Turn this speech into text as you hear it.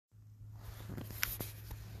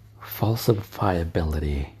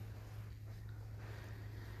Falsifiability.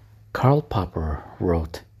 Karl Popper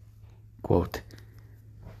wrote, quote,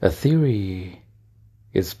 "A theory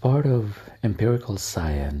is part of empirical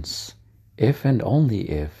science if and only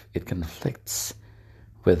if it conflicts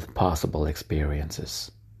with possible experiences,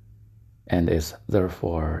 and is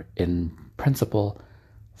therefore in principle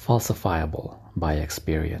falsifiable by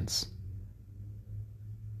experience."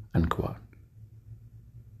 Unquote.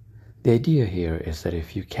 The idea here is that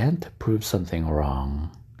if you can't prove something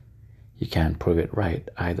wrong, you can't prove it right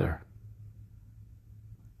either.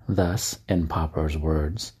 Thus, in Popper's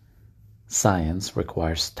words, science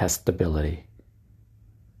requires testability.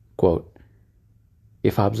 Quote,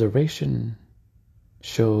 "If observation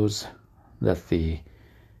shows that the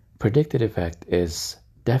predicted effect is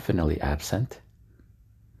definitely absent,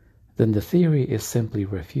 then the theory is simply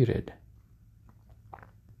refuted."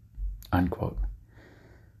 Unquote.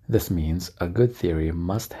 This means a good theory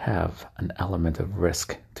must have an element of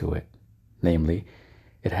risk to it. Namely,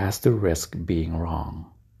 it has to risk being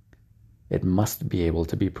wrong. It must be able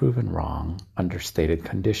to be proven wrong under stated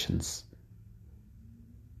conditions.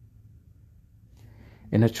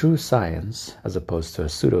 In a true science, as opposed to a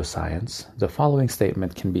pseudoscience, the following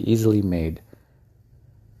statement can be easily made.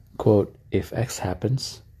 Quote, "If X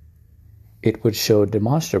happens, it would show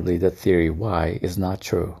demonstrably that theory Y is not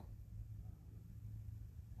true."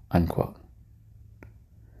 Unquote.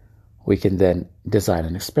 We can then design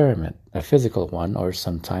an experiment, a physical one or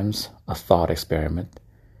sometimes a thought experiment,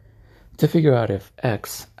 to figure out if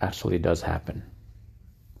X actually does happen.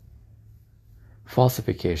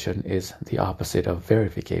 Falsification is the opposite of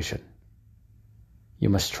verification. You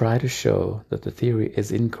must try to show that the theory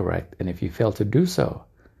is incorrect, and if you fail to do so,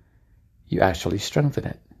 you actually strengthen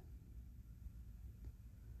it.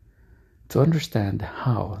 To understand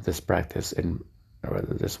how this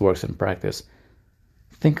works in practice,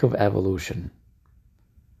 think of evolution.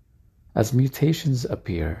 As mutations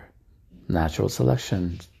appear, natural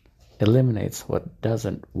selection eliminates what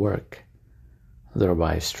doesn't work,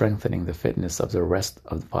 thereby strengthening the fitness of the rest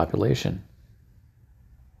of the population.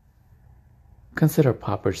 Consider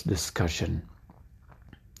Popper's discussion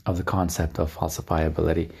of the concept of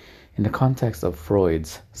falsifiability in the context of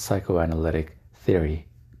Freud's psychoanalytic theory,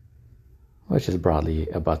 which is broadly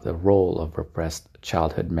about the role of repressed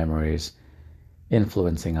childhood memories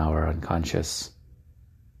influencing our unconscious,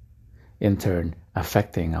 in turn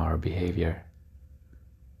affecting our behavior.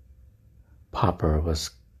 Popper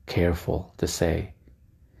was careful to say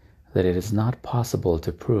that it is not possible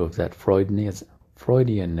to prove that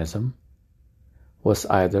Freudianism was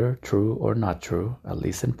either true or not true, at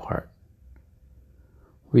least in part.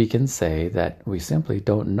 We can say that we simply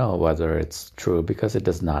don't know whether it's true because it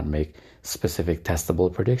does not make specific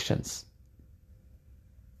testable predictions.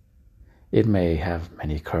 It may have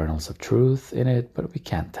many kernels of truth in it, but we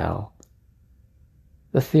can't tell.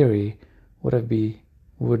 The theory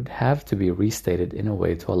would have to be restated in a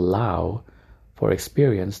way to allow for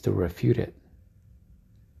experience to refute it.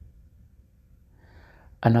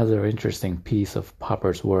 Another interesting piece of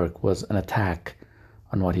Popper's work was an attack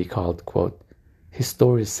on what he called, quote,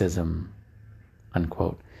 "historicism,"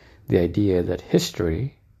 unquote, the idea that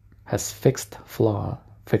history has fixed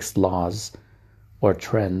laws or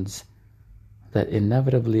trends that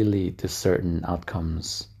inevitably lead to certain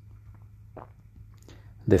outcomes.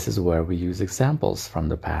 This is where we use examples from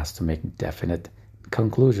the past to make definite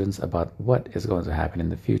conclusions about what is going to happen in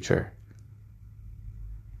the future.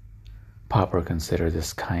 Popper considered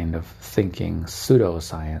this kind of thinking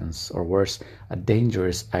pseudoscience, or worse, a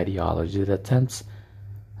dangerous ideology that attempts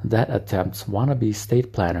wannabe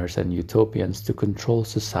state planners and utopians to control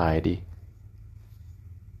society.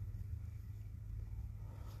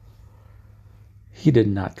 He did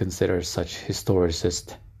not consider such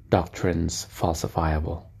historicist doctrines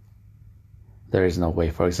falsifiable. There is no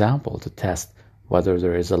way, for example, to test whether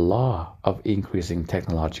there is a law of increasing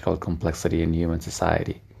technological complexity in human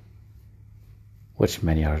society, which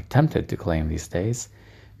many are tempted to claim these days,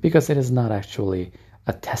 because it is not actually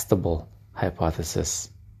a testable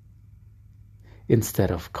hypothesis.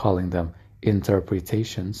 Instead of calling them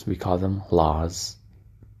interpretations, we call them laws,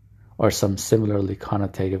 or some similarly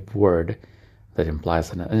connotative word that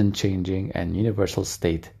implies an unchanging and universal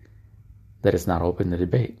state that is not open to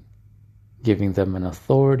debate, giving them an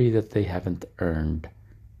authority that they haven't earned.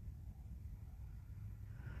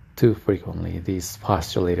 Too frequently, these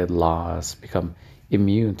postulated laws become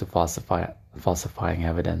immune to falsifying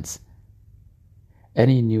evidence.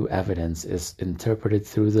 Any new evidence is interpreted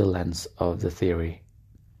through the lens of the theory.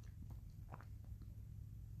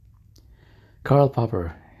 Karl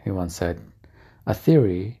Popper, he once said, "A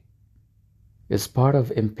theory is part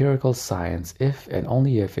of empirical science if and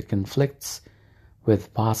only if it conflicts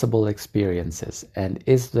with possible experiences and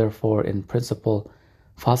is therefore in principle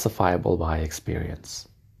falsifiable by experience.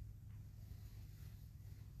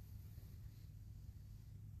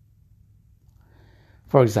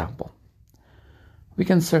 For example, we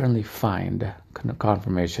can certainly find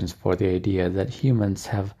confirmations for the idea that humans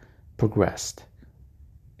have progressed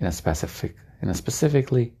in a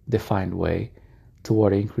specifically defined way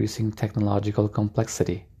toward increasing technological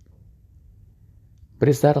complexity. But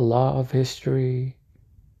is that a law of history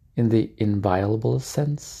in the inviolable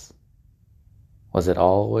sense? Was it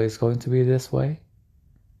always going to be this way?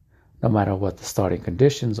 No matter what the starting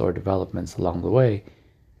conditions or developments along the way,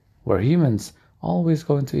 were humans always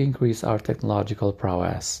going to increase our technological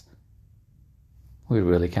prowess? We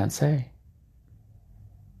really can't say.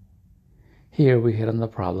 Here we hit on the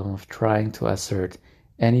problem of trying to assert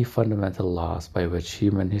any fundamental laws by which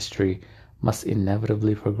human history must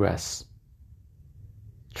inevitably progress.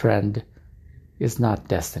 Trend is not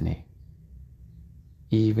destiny.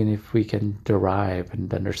 Even if we can derive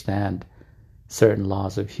and understand certain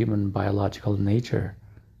laws of human biological nature,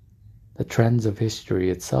 the trends of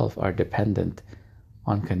history itself are dependent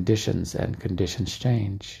on conditions, and conditions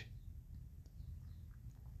change.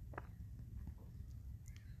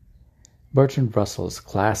 Bertrand Russell's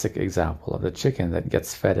classic example of the chicken that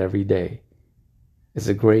gets fed every day is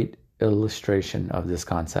a great illustration of this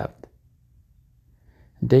concept.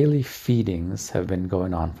 Daily feedings have been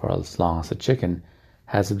going on for as long as the chicken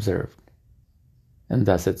has observed, and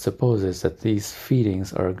thus it supposes that these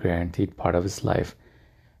feedings are a guaranteed part of its life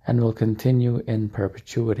and will continue in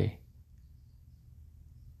perpetuity.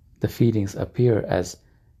 The feedings appear as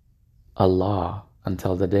a law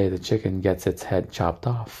until the day the chicken gets its head chopped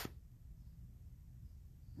off.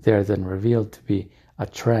 They are then revealed to be a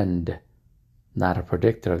trend, not a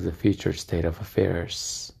predictor of the future state of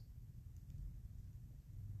affairs.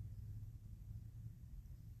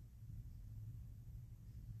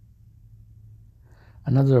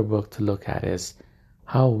 Another book to look at is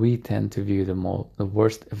How We Tend to View the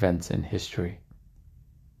Worst Events in History.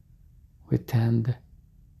 We tend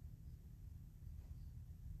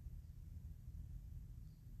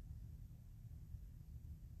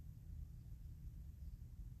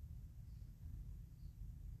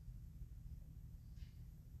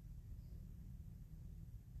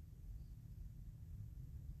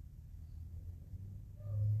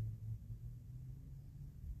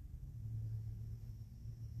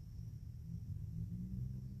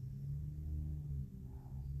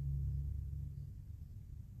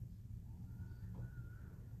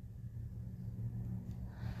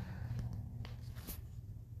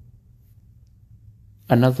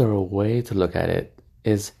Another way to look at it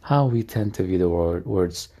is how we tend to view the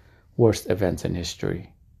words worst events in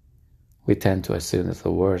history. We tend to assume that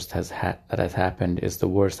the worst that has happened is the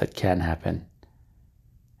worst that can happen,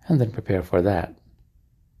 and then prepare for that.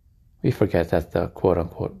 We forget that the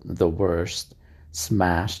quote-unquote the worst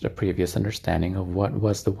smashed a previous understanding of what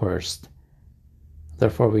was the worst.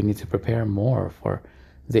 Therefore, we need to prepare more for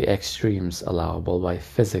the extremes allowable by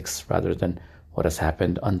physics rather than what has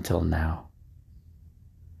happened until now.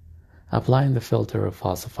 Applying the filter of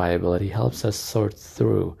falsifiability helps us sort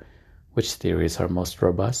through which theories are most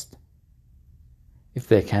robust. If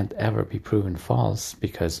they can't ever be proven false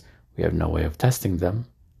because we have no way of testing them,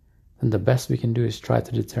 then the best we can do is try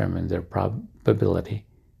to determine their probability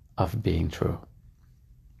of being true.